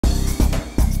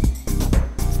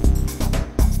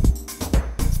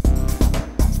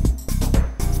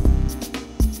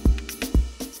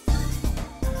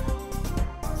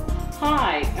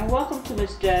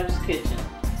Miss Deb's Kitchen.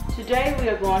 Today we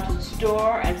are going to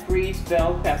store and freeze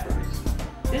bell peppers.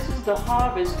 This is the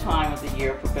harvest time of the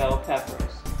year for bell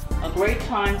peppers. A great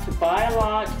time to buy a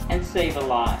lot and save a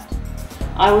lot.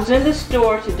 I was in the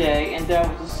store today and there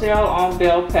was a sale on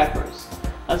bell peppers.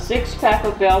 A 6-pack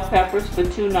of bell peppers for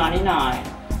 $2.99.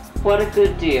 What a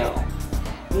good deal.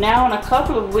 Now in a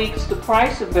couple of weeks the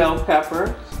price of bell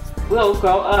peppers will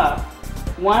go up.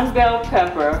 One bell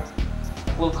pepper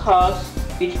will cost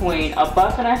between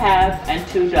 $1.50 and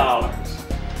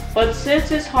 $2. But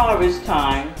since it's harvest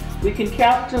time, we can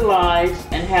capitalize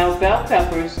and have bell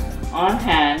peppers on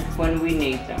hand when we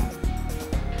need them.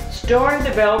 Storing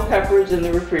the bell peppers in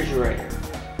the refrigerator.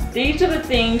 These are the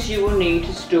things you will need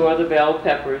to store the bell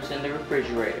peppers in the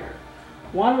refrigerator.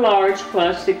 1 large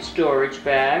plastic storage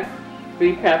bag,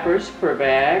 3 peppers per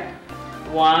bag,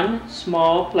 1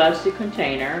 small plastic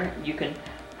container. You can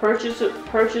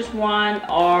purchase one,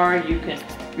 or you can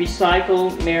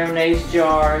recycle mayonnaise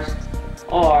jars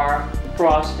or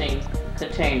frosting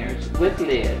containers with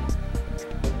lid.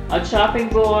 A chopping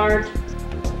board,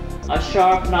 a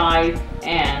sharp knife,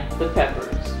 and the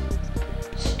peppers.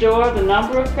 Store the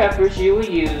number of peppers you will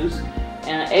use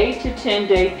in an 8 to 10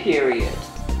 day period.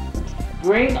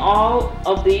 Bring all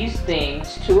of these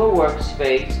things to a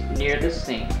workspace near the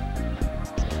sink.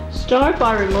 Start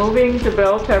by removing the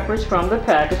bell peppers from the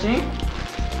packaging.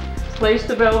 Place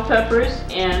the bell peppers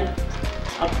in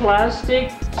a plastic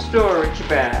storage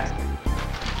bag.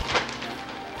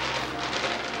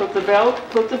 Put the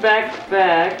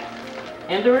bag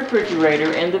in the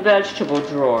refrigerator in the vegetable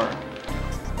drawer.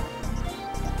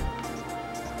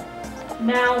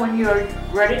 Now when you are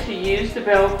ready to use the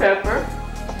bell pepper,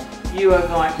 you are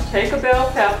going to take a bell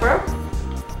pepper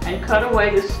and cut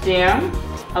away the stem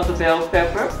of the bell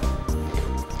pepper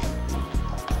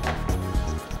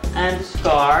and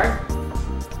discard.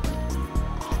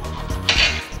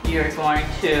 You're going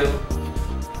to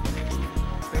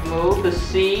remove the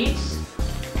seeds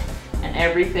and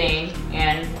everything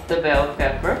in the bell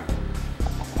pepper.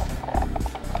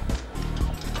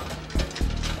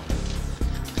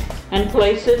 And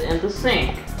place it in the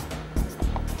sink.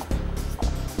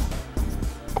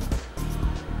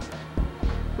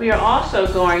 We are also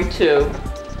going to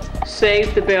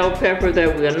save the bell pepper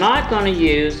that we are not going to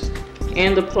use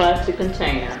in the plastic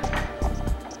container.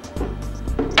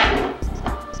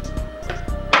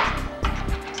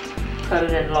 Cut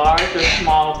it in large or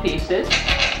small pieces.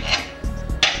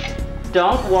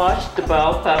 Don't wash the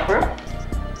bell pepper,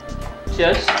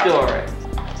 just store it.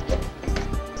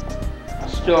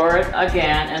 Store it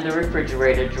again in the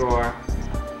refrigerator drawer.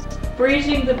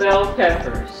 Freezing the bell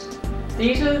peppers.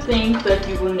 These are the things that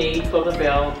you will need for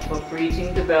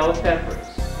freezing the bell peppers.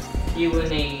 You will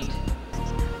need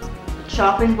a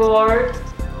chopping board,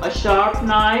 a sharp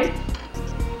knife,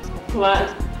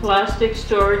 plastic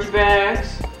storage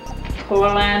bags,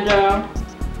 colander,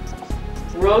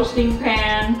 roasting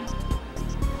pan,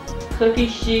 cookie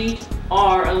sheet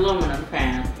or aluminum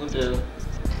pan will do,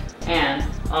 and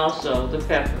also the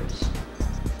peppers.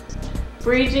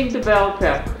 Freezing the bell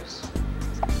peppers.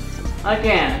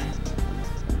 Again,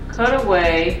 cut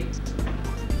away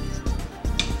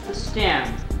the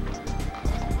stem.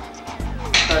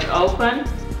 Cut open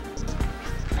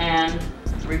and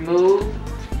remove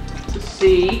the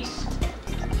seeds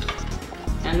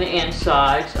and the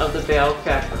insides of the bell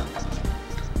pepper.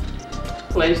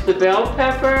 Place the bell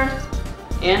pepper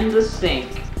in the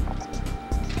sink.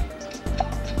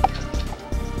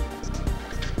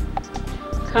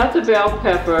 Cut the bell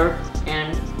pepper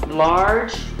in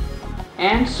large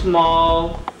and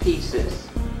small pieces.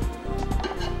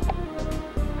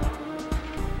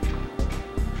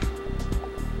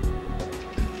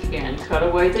 Again, cut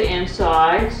away the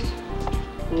insides,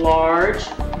 large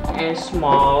and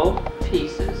small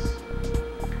pieces.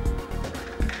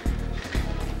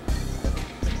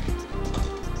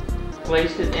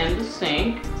 Place it in the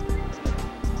sink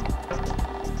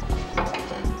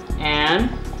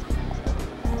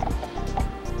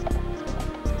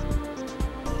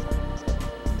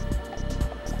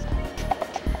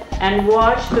and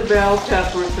wash the bell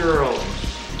pepper thoroughly.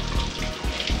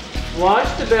 Wash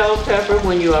the bell pepper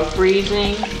when you are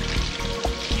freezing,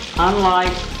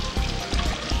 unlike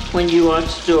when you are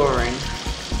storing.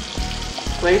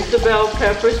 Place the bell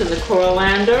peppers in the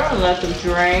colander and let them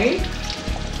drain.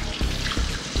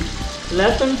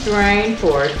 Let them drain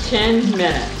for 10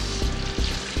 minutes.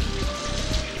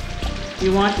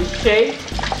 You want to shake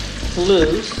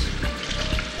loose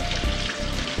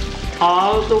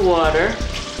all of the water,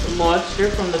 the moisture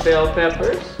from the bell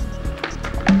peppers.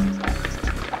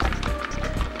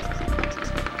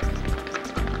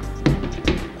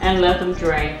 and let them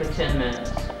drain for 10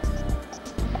 minutes.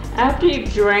 After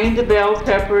you've drained the bell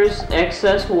peppers'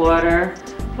 excess water,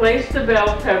 place the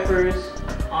bell peppers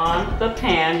on the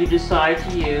pan you decide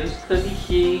to use, cookie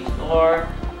sheet or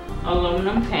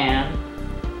aluminum pan,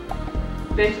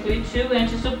 basically 2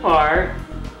 inches apart.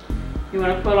 You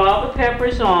want to put all the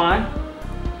peppers on.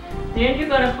 Then you're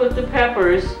going to put the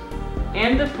peppers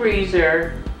in the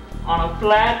freezer on a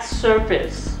flat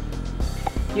surface.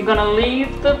 You're going to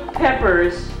leave the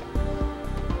peppers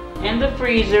in the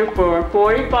freezer for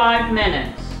 45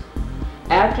 minutes.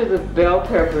 After the bell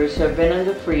peppers have been in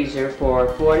the freezer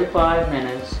for 45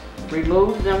 minutes,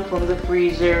 remove them from the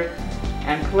freezer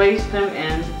and place them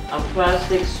in a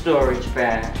plastic storage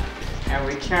bag and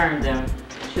return them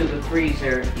to the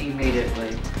freezer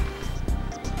immediately.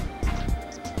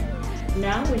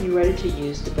 Now when you're ready to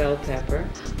use the bell pepper,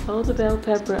 hold the bell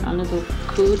pepper under the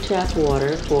cool tap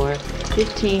water for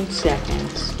 15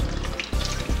 seconds.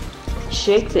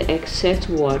 Shake the excess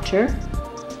water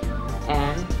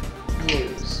and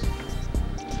use.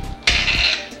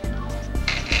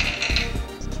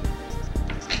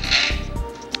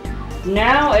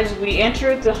 Now as we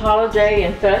enter the holiday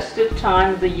and festive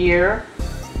time of the year,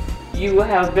 you will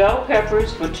have bell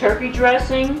peppers for turkey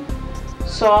dressing,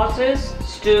 sauces,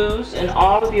 stews, and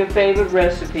all of your favorite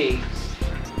recipes.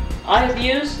 I have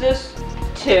used this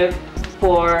tip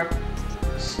for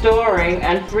storing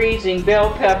and freezing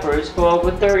bell peppers for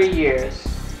over 30 years.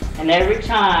 And every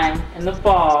time in the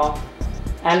fall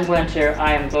and winter,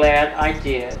 I am glad I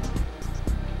did.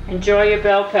 Enjoy your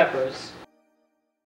bell peppers.